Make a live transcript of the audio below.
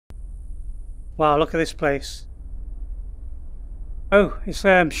Wow, look at this place. Oh, it's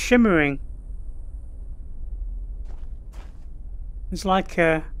shimmering. It's like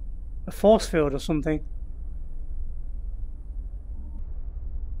a force field or something.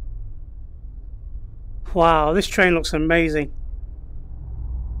 Wow, this train looks amazing.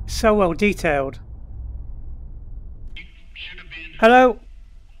 So well detailed. Hello?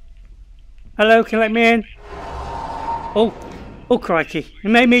 Hello, can you let me in? Oh, oh crikey, it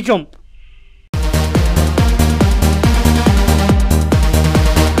made me jump.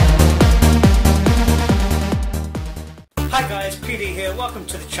 Hi guys, PD here, welcome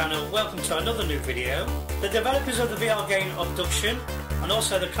to the channel, welcome to another new video. The developers of the VR game Obduction and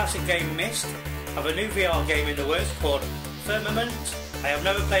also the classic game Myst have a new VR game in the works called Firmament. I have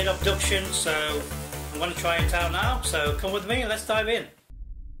never played Obduction, so I'm going to try it out now, so come with me and let's dive in.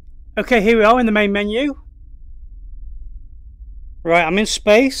 Okay, here we are in the main menu. Right, I'm in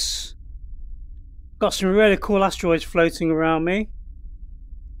space. Got some really cool asteroids floating around me.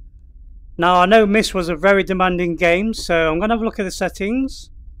 Now I know Myst was a very demanding game, so I'm going to have a look at the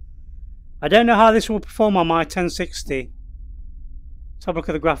settings. I don't know how this will perform on my 1060. Let's have a look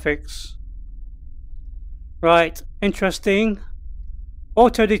at the graphics. Right, interesting.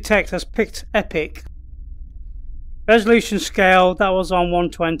 Auto detect has picked epic. Resolution scale, that was on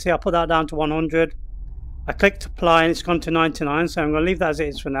 120. I put that down to 100. I clicked apply and it's gone to 99, so I'm going to leave that as it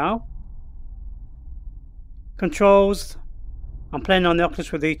is for now. Controls, I'm playing on the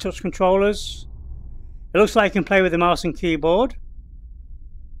Oculus with the touch controllers. It looks like you can play with the mouse and keyboard.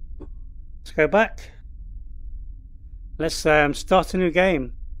 Let's go back. Let's start a new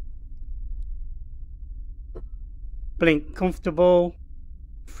game. Blink, comfortable,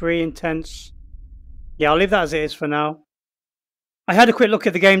 free, intense. Yeah, I'll leave that as it is for now. I had a quick look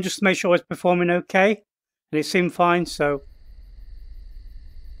at the game just to make sure it's performing okay, and it seemed fine, so.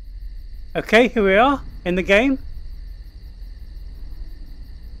 Okay, here we are in the game.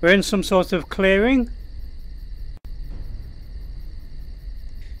 We're in some sort of clearing.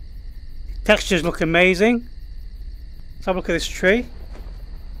 Textures look amazing. Let's have a look at this tree.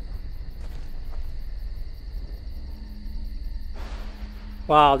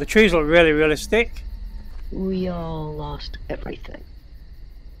 Wow, the trees look really realistic. We all lost everything.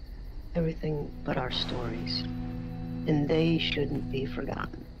 Everything but our stories. And they shouldn't be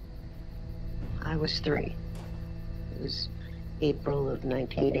forgotten. I was 3. It was April of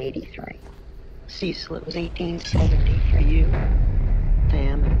 1983. Cecil, it was 1870 for you.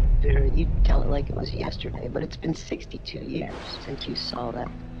 Pam and Vera, you tell it like it was yesterday, but it's been 62 years since you saw that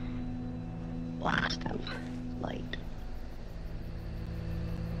blast of light.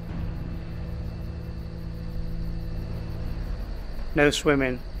 No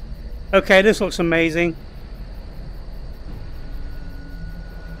swimming. Okay, this looks amazing.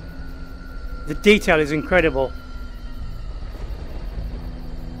 The detail is incredible.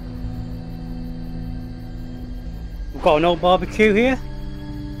 We've got an old barbecue here.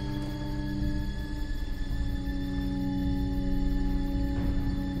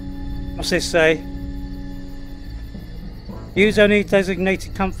 What's this say? Use only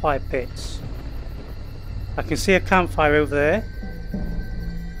designated campfire pits. I can see a campfire over there.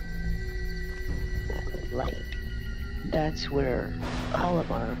 Light. That's where all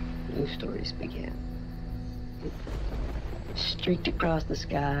of our new stories began. It streaked across the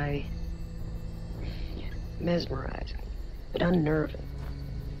sky, mesmerizing, but unnerving.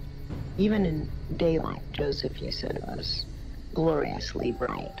 Even in daylight, Joseph, you said it was gloriously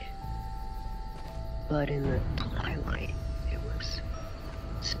bright. But in the twilight, it was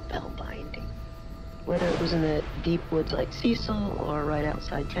spellbinding. Whether it was in the deep woods like Cecil or right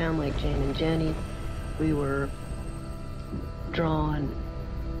outside town like Jane and Jenny, we were drawn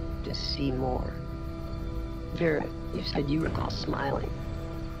to see more. Vera, you said you recall smiling.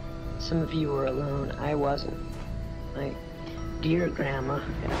 Some of you were alone. I wasn't. My dear grandma,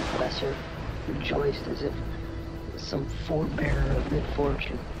 God bless her, rejoiced as if some forebearer of good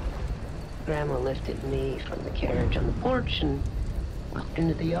fortune. Grandma lifted me from the carriage on the porch and walked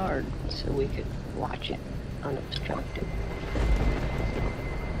into the yard so we could watch it unobstructed.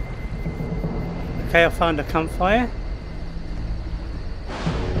 Okay, I found a campfire.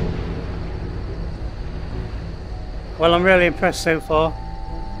 Well, I'm really impressed so far.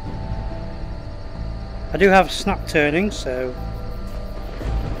 I do have snap turning, so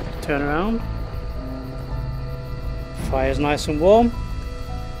turn around. Fire's nice and warm.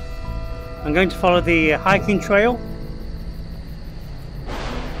 I'm going to follow the hiking trail.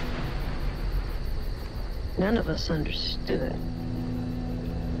 None of us understood.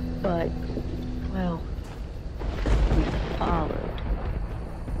 But, well, we followed.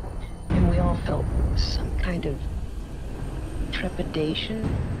 And we all all felt some kind of trepidation,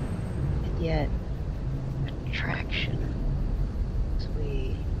 and yet attraction as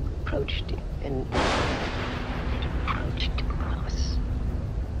we approached it, and it approached us.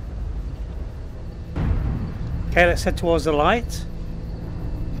 Okay, let's head towards the light.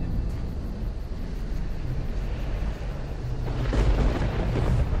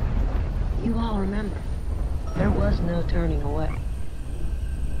 You all remember, there was no turning away.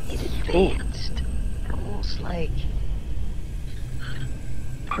 It advanced, almost like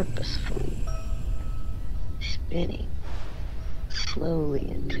purposefully spinning slowly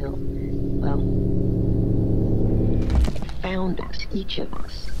until, well, it found us, each of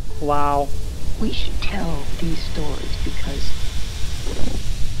us. Wow. We should tell these stories because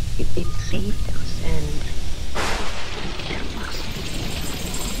it saved us, and there must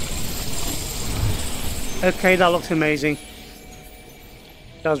be. Okay, that looks amazing.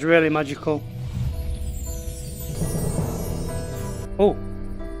 That was really magical. Oh.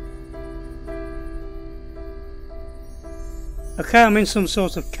 Okay, I'm in some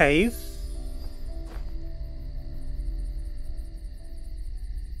sort of cave.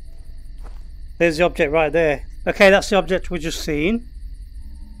 There's the object right there. Okay, that's the object we just seen.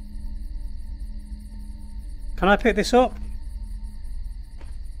 Can I pick this up?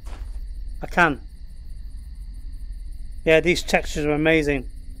 I can. Yeah, these textures are amazing.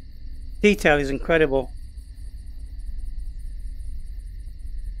 Detail is incredible.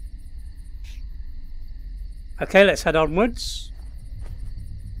 Okay, let's head onwards.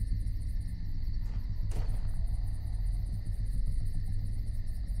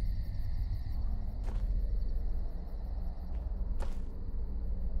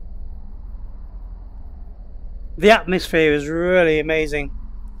 The atmosphere is really amazing.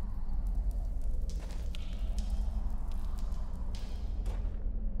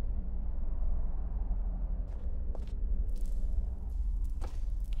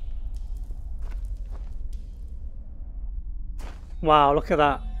 Wow, look at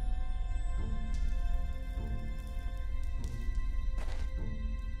that.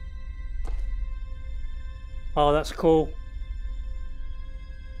 Oh, that's cool.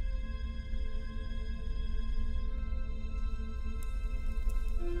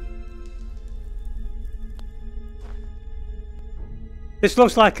 This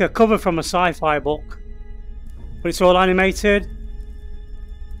looks like a cover from a sci-fi book, but it's all animated.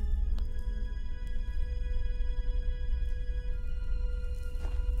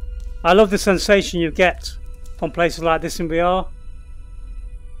 I love the sensation you get from places like this in VR.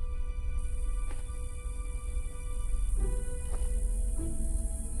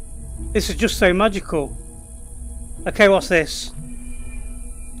 This is just so magical. Okay, what's this?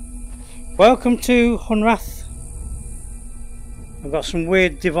 Welcome to Hunrath. I've got some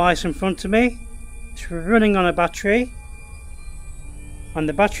weird device in front of me. It's running on a battery. And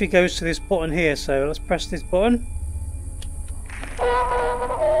the battery goes to this button here, so let's press this button.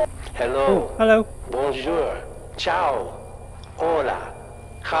 Hello. Oh, hello. Bonjour. Ciao. Hola.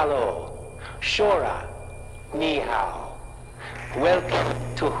 Hello. Shora. Ni hao.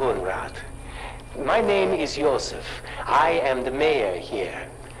 Welcome to Hunrath. My name is Joseph. I am the mayor here.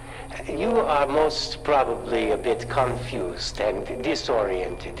 You are most probably a bit confused and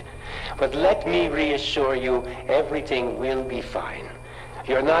disoriented. But let me reassure you, everything will be fine.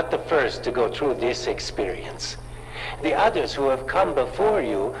 You're not the first to go through this experience. The others who have come before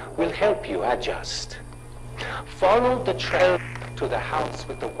you will help you adjust. Follow the trail to the house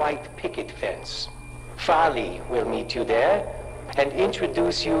with the white picket fence. Fali will meet you there and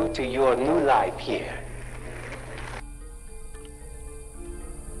introduce you to your new life here.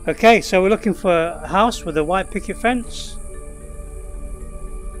 Okay, so we're looking for a house with a white picket fence.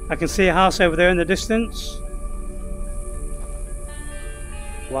 I can see a house over there in the distance.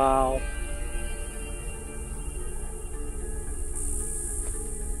 Wow.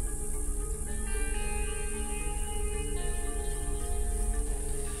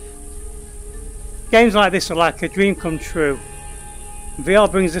 Games like this are like a dream come true.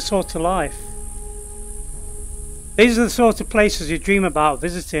 VR brings this all to life. These are the sort of places you dream about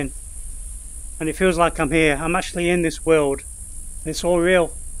visiting. And it feels like I'm here. I'm actually in this world. It's all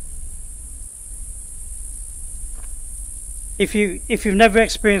real. If you've never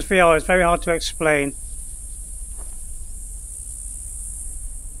experienced VR, it's very hard to explain.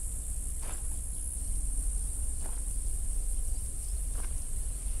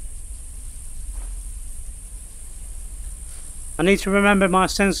 I need to remember my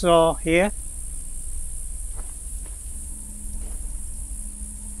sensor here.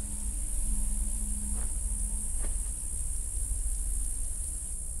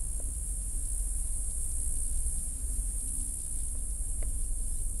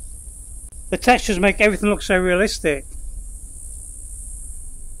 The textures make everything look so realistic.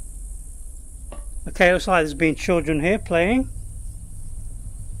 Okay, looks like there's been children here playing.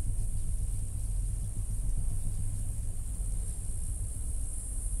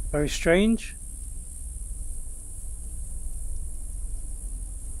 Very strange.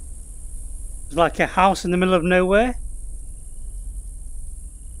 It's like a house in the middle of nowhere.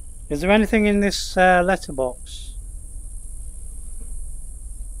 Is there anything in this letterbox?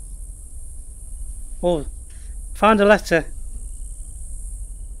 Oh, found a letter.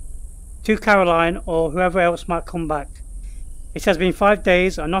 To Caroline or whoever else might come back. It has been 5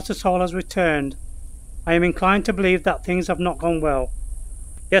 days and not a soul has returned. I am inclined to believe that things have not gone well.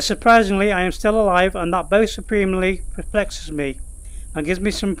 Yet surprisingly I am still alive, and that both supremely perplexes me and gives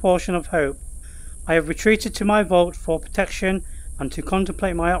me some portion of hope. I have retreated to my vault for protection and to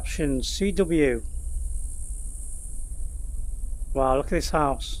contemplate my options. CW. Wow, look at this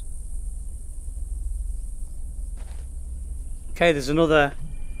house. Okay, there's another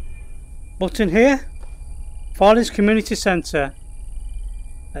button here. Farley's Community Centre.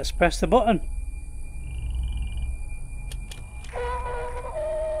 Let's press the button.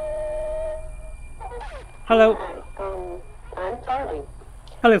 Hello. I'm Farley.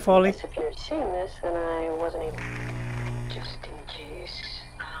 Hello, Farley. If you're seeing this, then I wasn't able. Just in case.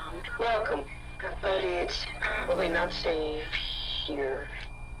 Welcome. But it's probably not safe here.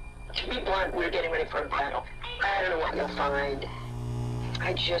 To be blunt, we're getting ready for a battle. I don't know what you'll find.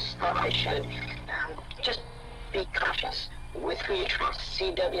 I just thought I should. Just be cautious with who you trust.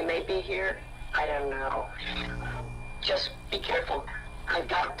 CW may be here. I don't know. Just be careful. I've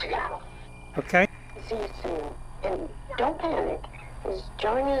got to go. Okay. See you soon. And don't panic. As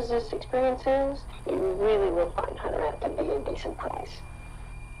jarring as this experience is, you really will find Hunter to be a decent price.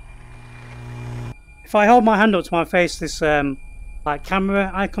 If I hold my hand up to my face, this like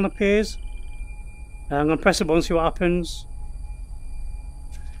camera icon appears. I'm going to press the button and see what happens.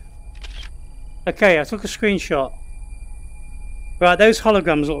 Okay, I took a screenshot. Right, those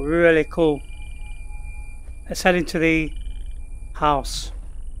holograms look really cool. Let's head into the house.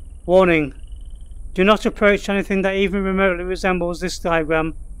 Warning. Do not approach anything that even remotely resembles this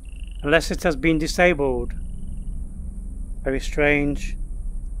diagram unless it has been disabled. Very strange.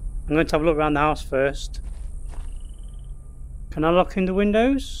 I'm going to have a look around the house first. Can I lock in the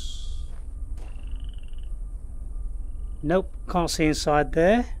windows? Nope, can't see inside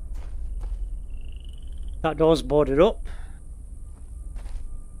there. That door's boarded up.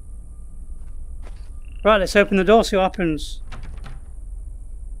 Right, let's open the door, see what happens.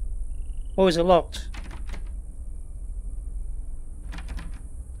 Oh, is it locked?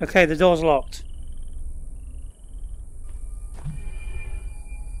 Okay, the door's locked.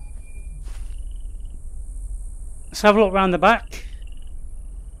 Let's have a look around the back.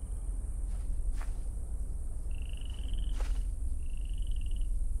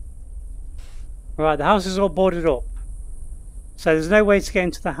 Right, the house is all boarded up, so there's no way to get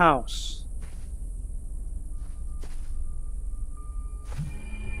into the house.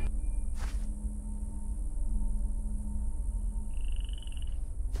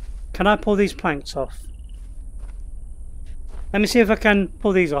 Can I pull these planks off? Let me see if I can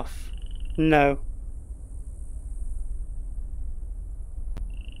pull these off. No.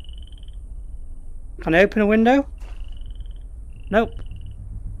 Can I open a window? Nope.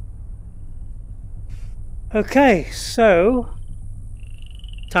 Okay, so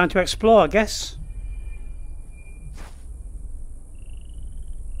time to explore, I guess.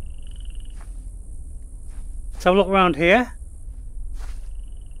 Let's have a look around here.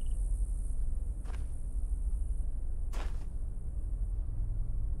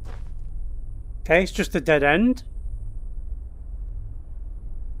 Okay, it's just a dead end.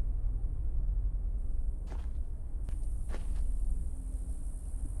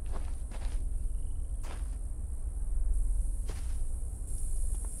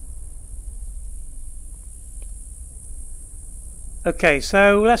 Okay,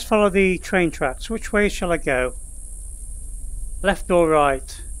 so let's follow the train tracks. Which way shall I go? Left or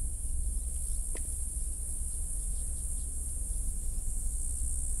right?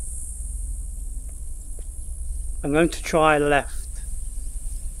 I'm going to try left.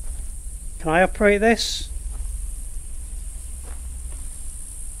 Can I operate this?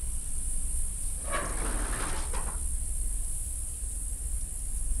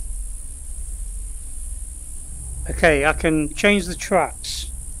 Okay, I can change the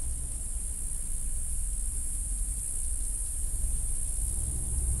tracks.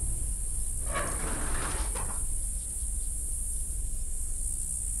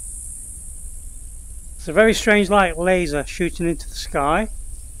 It's a very strange light laser shooting into the sky.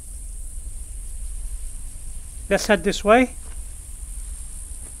 Let's head this way.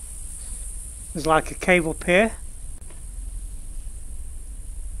 There's like a cave up here.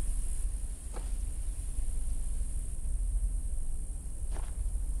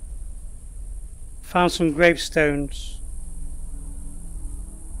 Found some gravestones.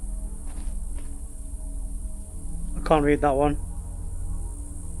 I can't read that one.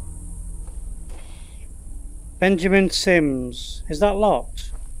 Benjamin Sims. Is that locked?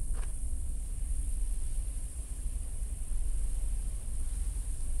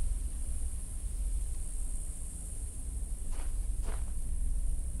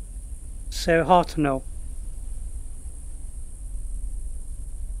 So hard to know.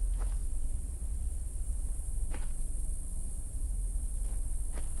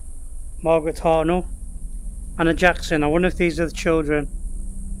 Margaret Hartnell, Anna Jackson. I wonder if these are the children.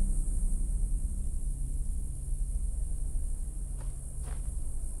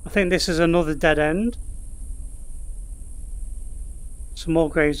 I think this is another dead end. Some more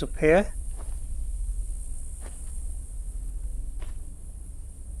graves up here.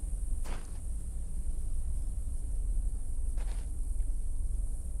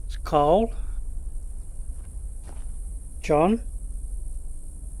 It's Carl. John.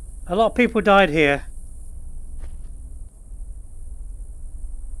 A lot of people died here.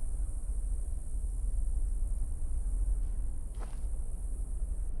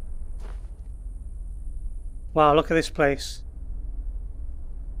 Wow, look at this place.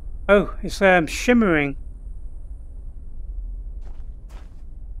 Oh, it's shimmering.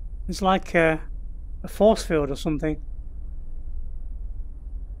 It's like a force field or something.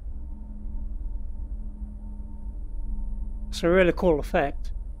 It's a really cool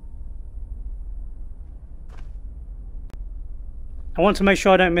effect. I want to make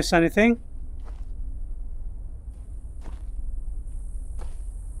sure I don't miss anything.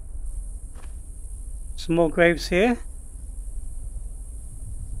 Some more graves here.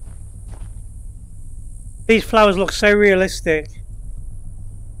 These flowers look so realistic.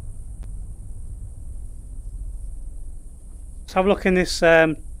 Let's have a look in this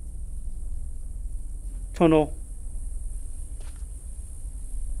tunnel.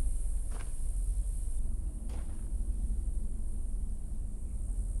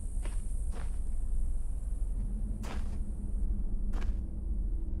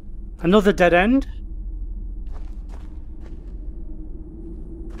 Another dead end.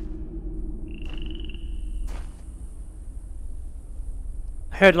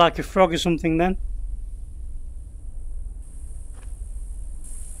 I heard like a frog or something then.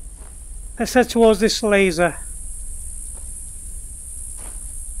 Let's head towards this laser.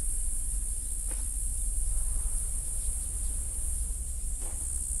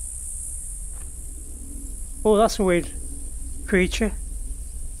 Oh, that's a weird creature.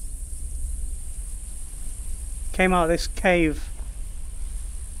 Came out of this cave.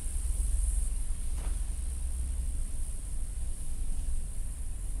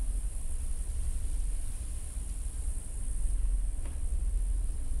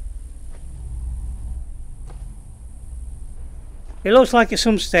 It looks like at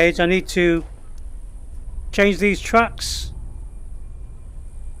some stage I need to change these tracks.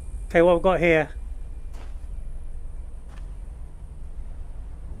 Okay, what we've got here.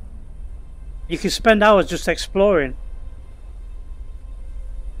 You can spend hours just exploring.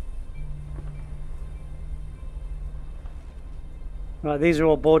 Right, these are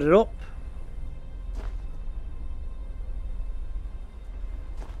all boarded up.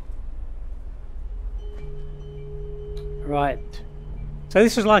 Right. So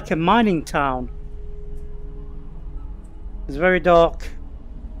this is like a mining town. There's a very dark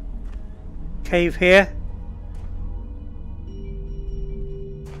cave here.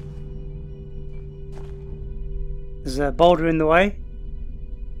 There's a boulder in the way.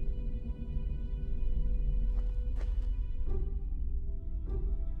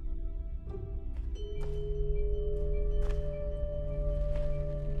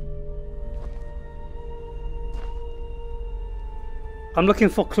 I'm looking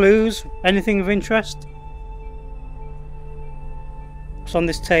for clues, anything of interest. It's on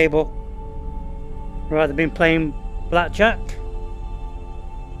this table. Right, they've been playing blackjack.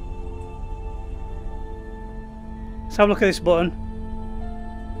 Let's have a look at this button.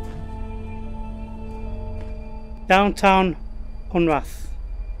 Downtown Hunrath.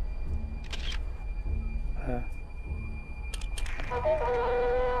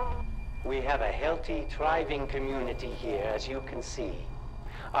 We have a healthy, thriving community here, as you can see.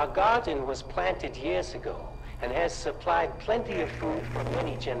 Our garden was planted years ago and has supplied plenty of food for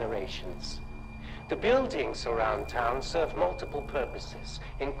many generations. The buildings around town serve multiple purposes,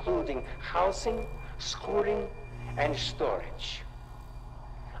 including housing, schooling, and storage.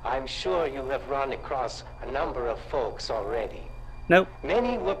 I'm sure you have run across a number of folks already. Nope.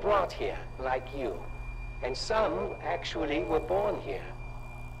 Many were brought here, like you, and some actually were born here.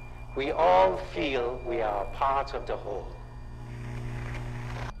 We all feel we are part of the whole.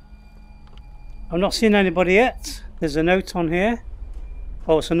 I've not seen anybody yet. There's a note on here.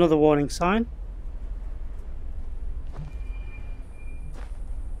 Oh, it's another warning sign.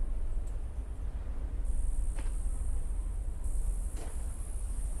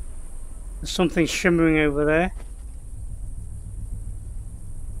 There's something shimmering over there.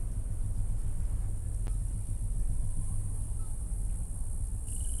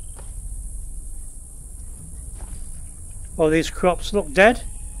 Oh, these crops look dead.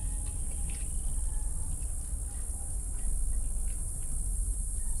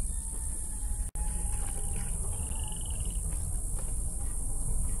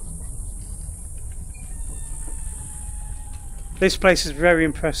 This place is very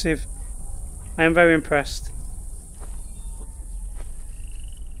impressive. I am very impressed.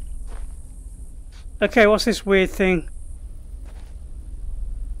 Okay, what's this weird thing?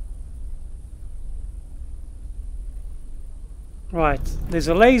 Right, there's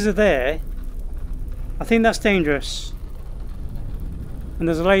a laser there. I think that's dangerous. And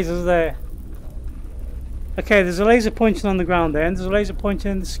there's a laser there. Okay, there's a laser pointing on the ground there, and there's a laser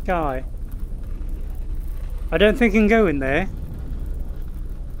pointing in the sky. I don't think I can go in there.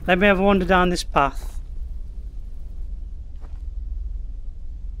 Let me have a wander down this path.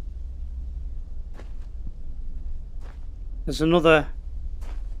 There's another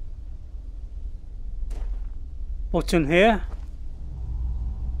button here.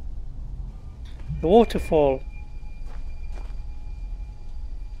 The waterfall.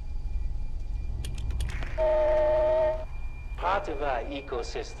 Part of our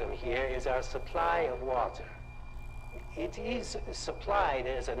ecosystem here is our supply of water. It is supplied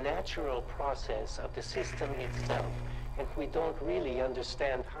as a natural process of the system itself, and we don't really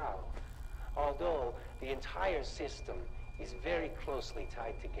understand how. Although the entire system is very closely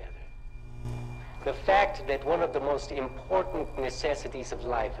tied together. The fact that one of the most important necessities of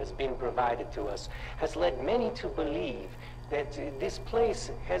life has been provided to us has led many to believe that this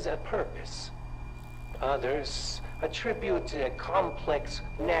place has a purpose. Others attribute a complex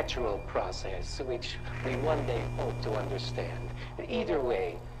natural process which we one day hope to understand. Either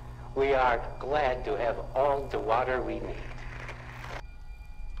way, we are glad to have all the water we need.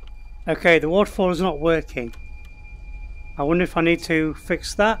 Okay, the waterfall is not working. I wonder if I need to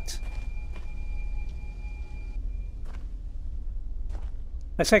fix that.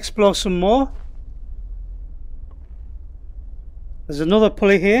 Let's explore some more. There's another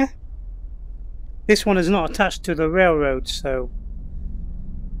pulley here. This one is not attached to the railroad, so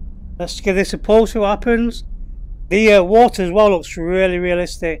let's give this a pull, see what happens. The water as well looks really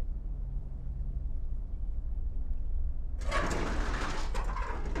realistic.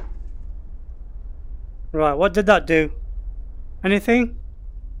 Right, what did that do? Anything?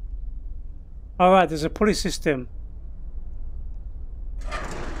 Alright, there's a pulley system.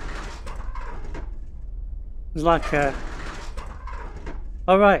 It's like a...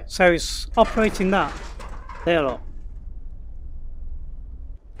 Alright, so it's operating that. There, look.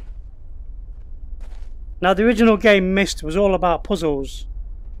 Now the original game Myst was all about puzzles.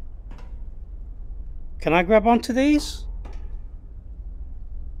 Can I grab onto these?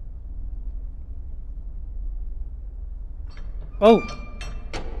 Oh.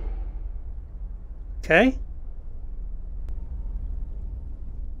 Okay.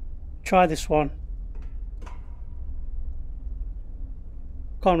 Try this one.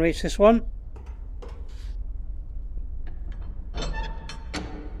 Can't reach this one.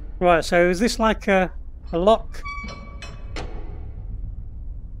 Right, so is this like a lock?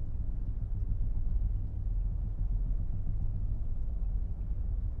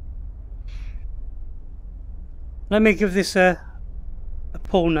 Let me give this a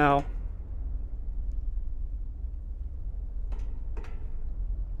pull now.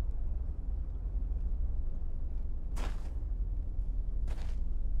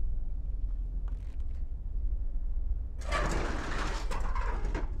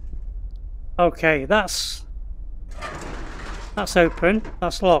 Okay, that's open.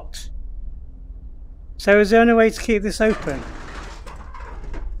 That's locked. So is there any way to keep this open?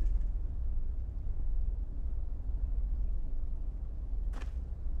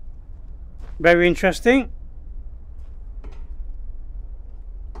 Very interesting.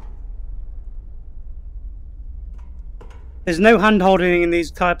 There's no hand holding in these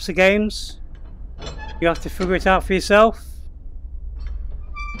types of games. You have to figure it out for yourself.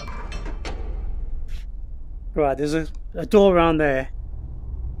 Right, there's a door around there.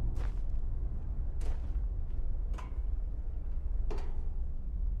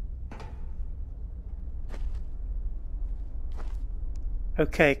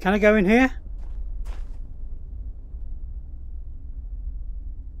 Okay, can I go in here?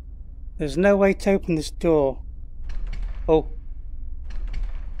 There's no way to open this door. Oh.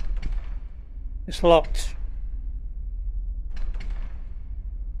 It's locked.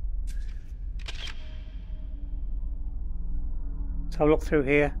 So I'll look through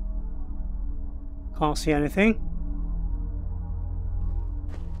here. Can't see anything.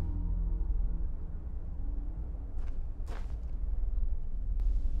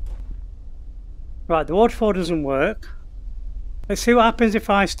 Right, the waterfall doesn't work. Let's see what happens if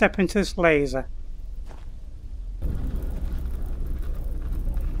I step into this laser.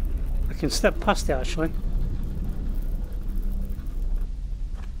 I can step past it actually.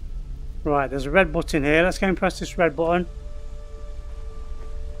 Right, there's a red button here. Let's go and press this red button.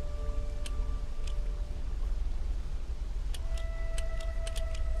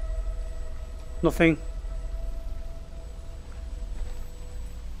 Nothing.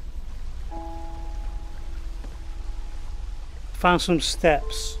 Found some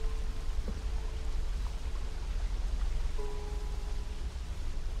steps.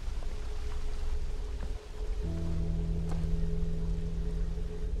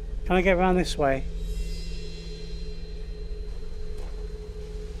 Can I get around this way?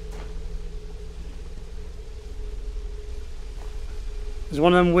 There's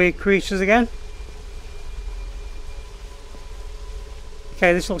one of them weird creatures again.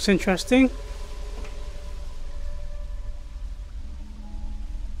 Okay, this looks interesting.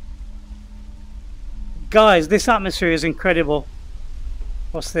 Guys, this atmosphere is incredible.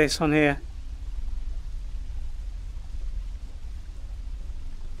 What's this on here?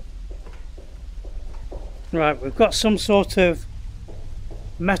 Right, we've got some sort of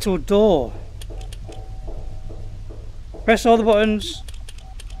metal door. Press all the buttons.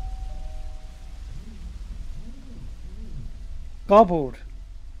 Gobbled.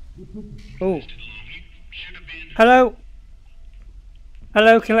 Oh. Hello?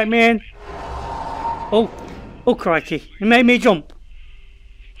 Hello, can you let me in? Oh, oh crikey, it made me jump.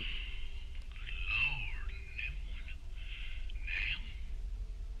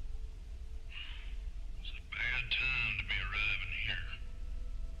 It's a bad time to be arriving here.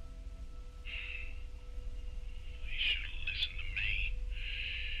 You should have listened to me.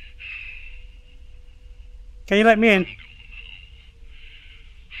 Can you let me in? Maybe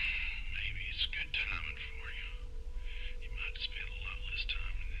it's good timing for you. You might spend a lot less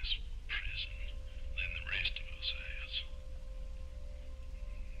time in this prison than the rest of us has.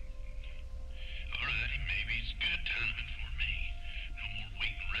 Alrighty, maybe it's good timing for me. No more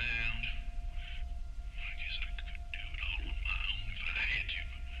waiting around. I guess I could do it all on my own if I had to,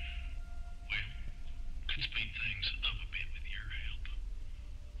 but, well, could speed things up a bit with your help.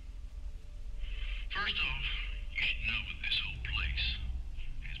 First off, you should know that this whole place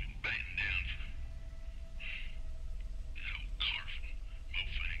has been battened down for that old Carfin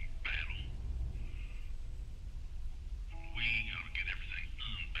Mofang battle. We gotta get everything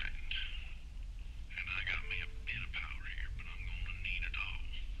unbattened. And I got me a bit of power here, but I'm gonna need it all.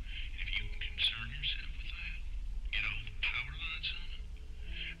 If you can concern yourself with that, get all the power lines on it,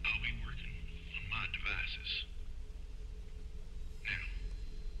 I'll be working on my devices. Now,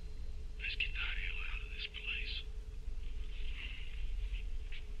 let's get the hell out of this place.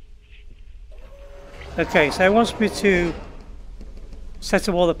 Okay, so it wants me to set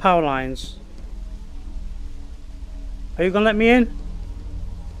up all the power lines. Are you gonna let me in?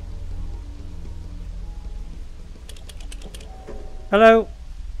 Hello?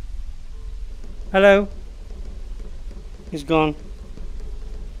 Hello? He's gone.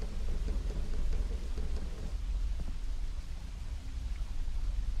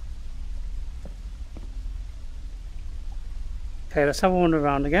 Okay, let's have a wander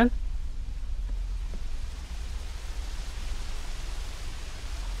around again.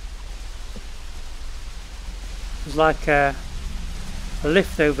 There's like a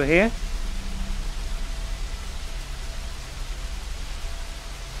lift over here.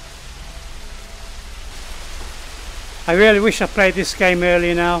 I really wish I played this game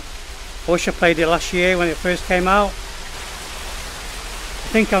earlier now. I wish I played it last year when it first came out. I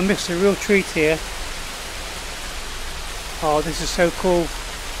think I missed a real treat here. Oh, this is so cool.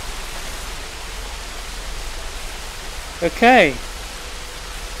 Okay.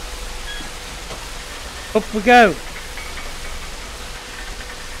 Up we go.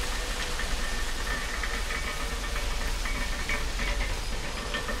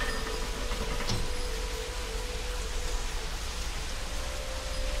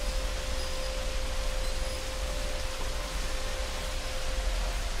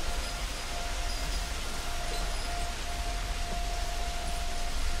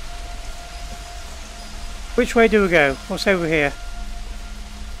 Which way do we go? What's over here?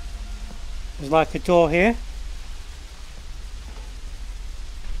 There's like a door here.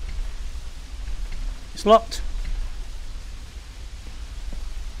 It's locked.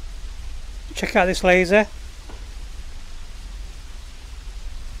 Check out this laser.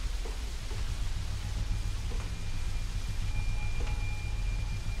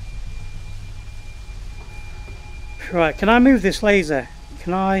 Right, can I move this laser?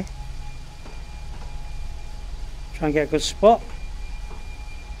 Can I try and get a good spot?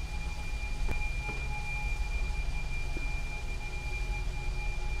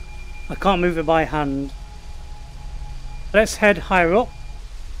 I can't move it by hand. Let's head higher up.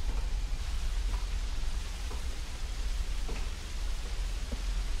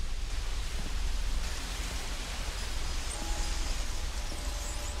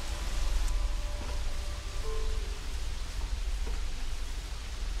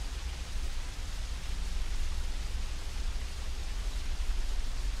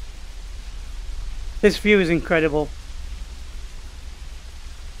 This view is incredible.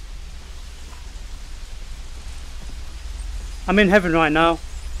 I'm in heaven right now.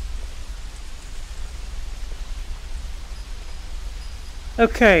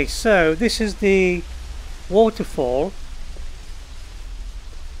 Okay, so this is the waterfall.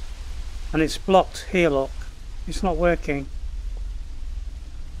 And it's blocked here, look. It's not working.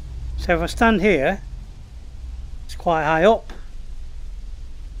 So if I stand here, it's quite high up.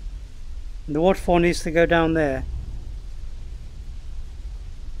 And the waterfall needs to go down there.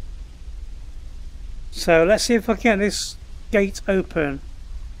 So let's see if I can get this gate open.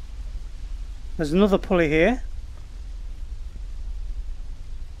 There's another pulley here.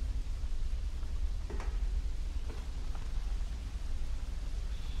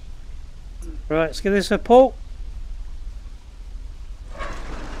 Right, let's give this a pull.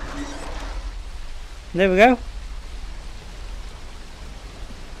 There we go.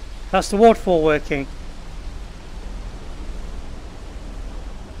 That's the waterfall working.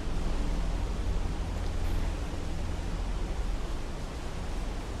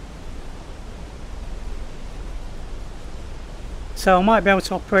 So I might be able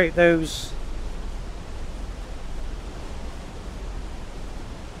to operate those.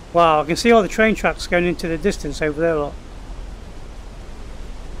 Wow, I can see all the train tracks going into the distance over there, look.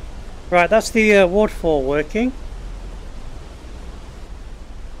 Right, that's the waterfall working.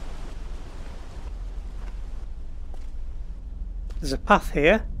 There's a path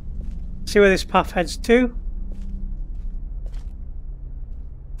here. See where this path heads to?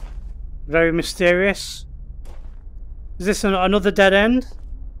 Very mysterious. Is this another dead end?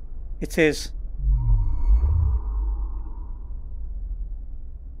 It is.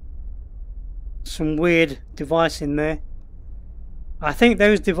 Some weird device in there. I think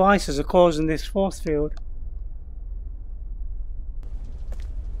those devices are causing this force field.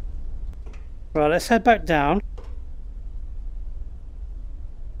 Right, let's head back down.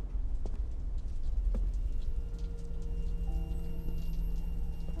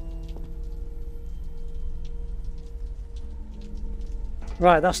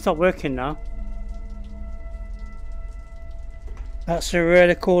 Right, that stopped working now. That's a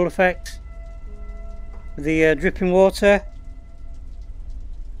really cool effect. The dripping water.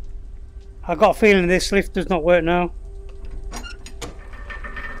 I got a feeling this lift does not work now.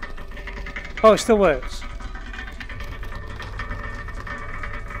 Oh, it still works.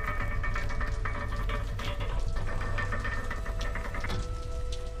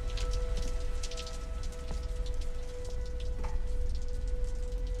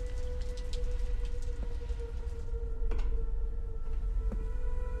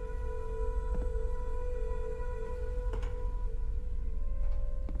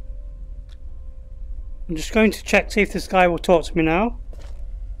 I'm just going to check, see if this guy will talk to me now.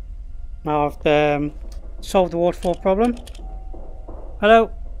 Now I've solved the waterfall problem.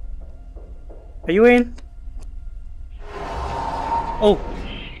 Hello? Are you in? Oh.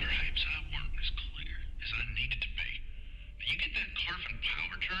 Perhaps I weren't as clear as I needed to be. Will you get that carbon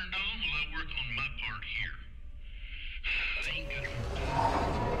power turned on while I work on my part here? I ain't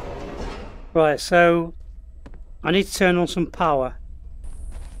got. Right, so I need to turn on some power.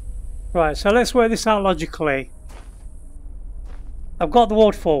 Right, so let's work this out logically. I've got the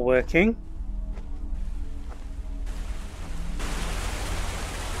waterfall working.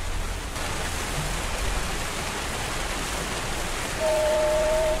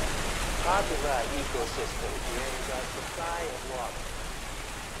 Part of our ecosystem here is our supply of water.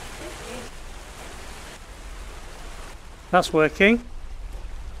 That's working.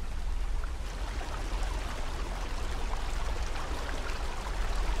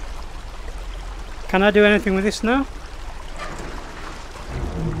 Can I do anything with this now?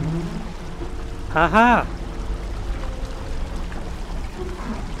 Haha!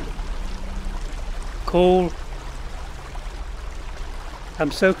 Cool.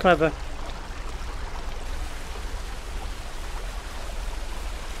 I'm so clever.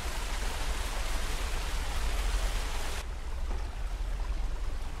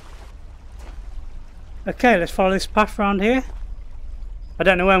 Okay, let's follow this path around here. I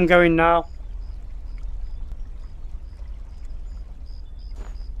don't know where I'm going now.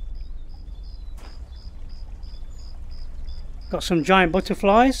 Got some giant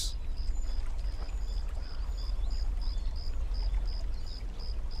butterflies.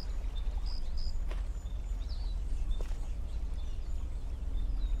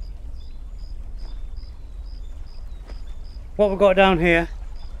 What we've got down here?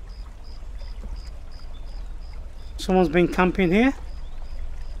 Someone's been camping here.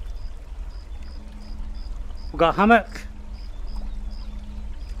 We've got a hammock.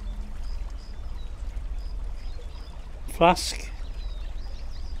 Flask.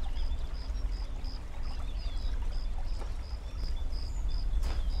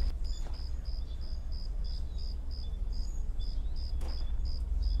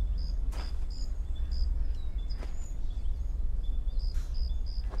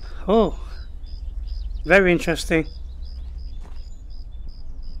 Oh, very interesting.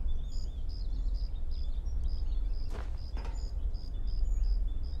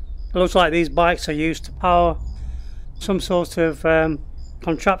 It looks like these bikes are used to power some sort of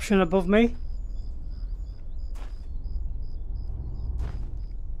contraption above me.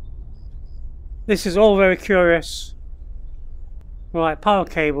 This is all very curious. Right, power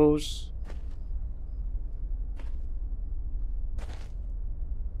cables.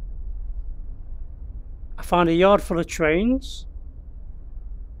 I found a yard full of trains.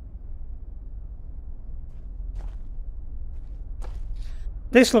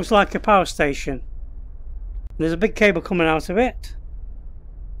 This looks like a power station. There's a big cable coming out of it.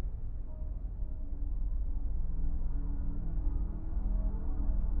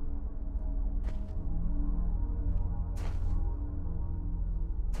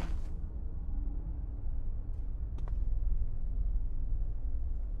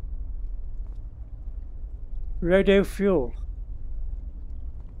 Radio fuel.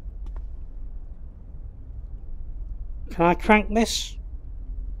 Can I crank this?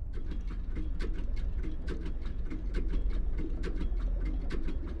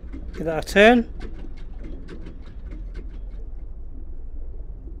 Give that a turn.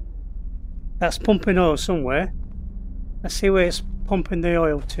 That's pumping oil somewhere. Let's see where it's pumping the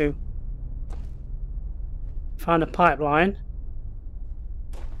oil to. Find a pipeline.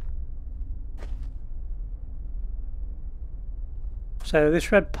 So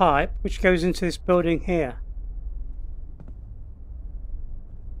this red pipe, which goes into this building here.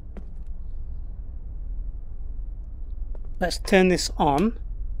 Let's turn this on.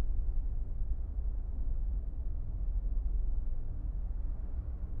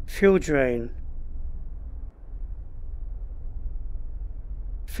 Fuel drain.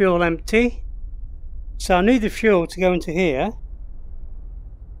 Fuel empty. So I need the fuel to go into here.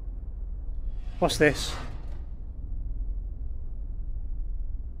 What's this?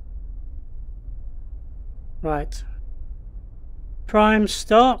 Right. Prime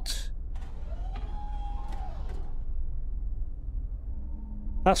start.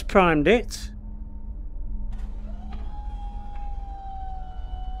 That's primed it.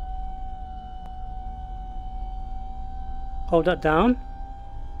 Hold that down.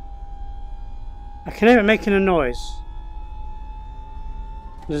 I can hear it making a noise.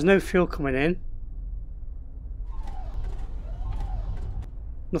 There's no fuel coming in.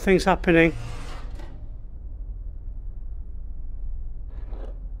 Nothing's happening.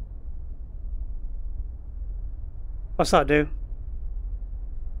 What's that do?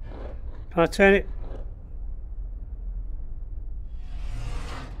 Can I turn it?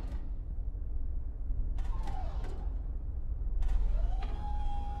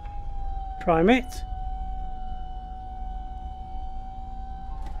 Prime it.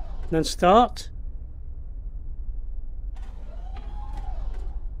 Then start.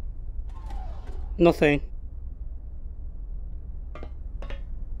 Nothing.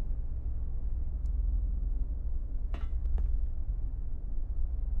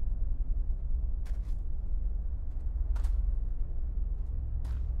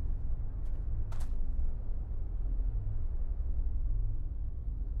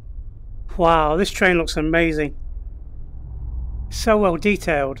 Wow, this train looks amazing. So well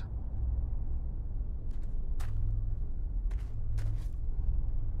detailed.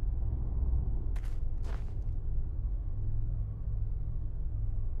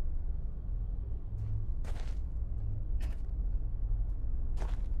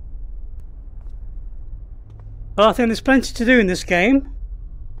 Well, I think there's plenty to do in this game.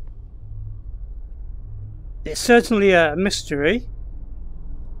 It's certainly a mystery.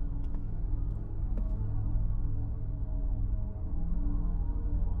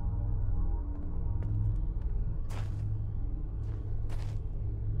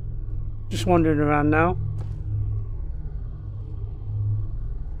 Just wandering around now.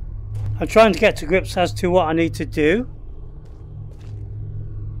 I'm trying to get to grips as to what I need to do.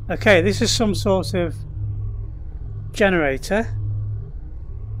 Okay, this is some sort of generator.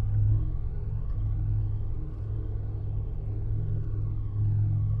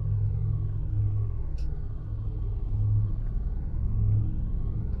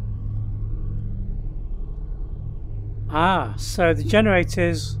 Ah, so the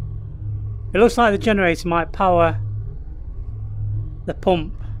generators... It looks like the generator might power the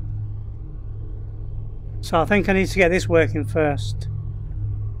pump. So I think I need to get this working first.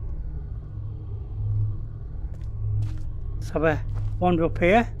 Let's have a wander up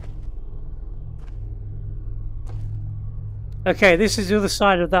here. Okay, this is the other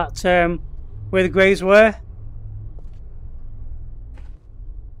side of that where the greys were.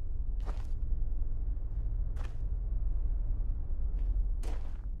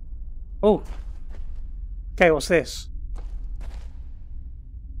 Oh, okay, what's this?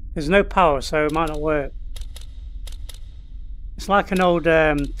 There's no power, so it might not work. It's like an old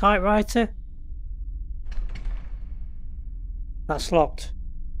typewriter. That's locked.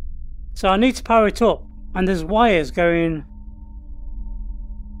 So I need to power it up, and there's wires going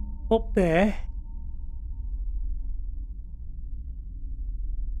up there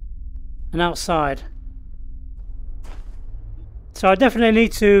and outside. So I definitely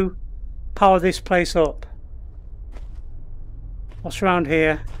need to power this place up. What's around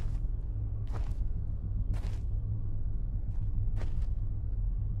here?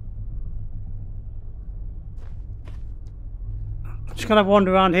 I'm just gonna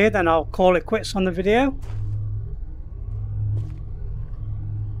wander around here, then I'll call it quits on the video.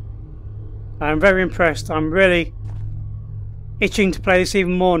 I'm very impressed. I'm really itching to play this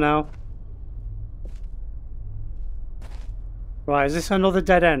even more now. Right, is this another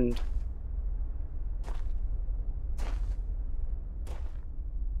dead end?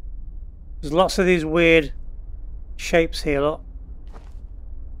 There's lots of these weird shapes here, look.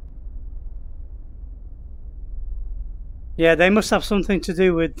 Yeah, they must have something to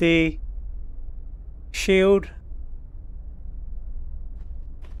do with the shield.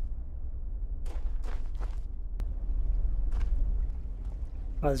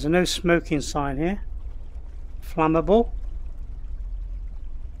 Oh, there's a no smoking sign here. Flammable.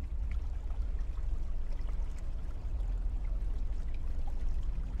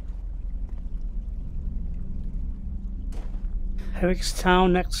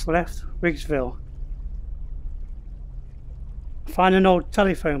 Herrickstown, next left, Riggsville. Find an old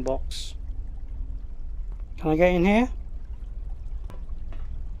telephone box. Can I get in here?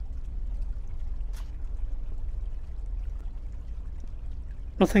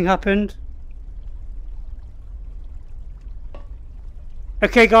 Nothing happened.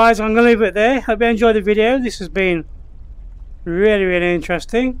 Okay guys, I'm going to leave it there. Hope you enjoyed the video. This has been really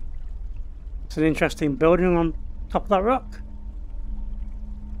interesting. It's an interesting building on top of that rock.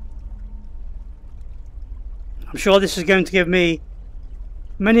 I'm sure this is going to give me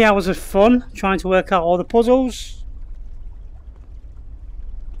many hours of fun trying to work out all the puzzles.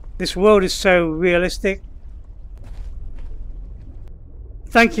 This world is so realistic.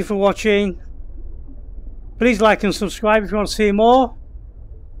 Thank you for watching. Please like and subscribe if you want to see more.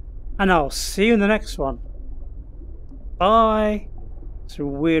 And I'll see you in the next one. Bye. It's a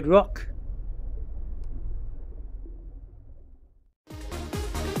weird rock.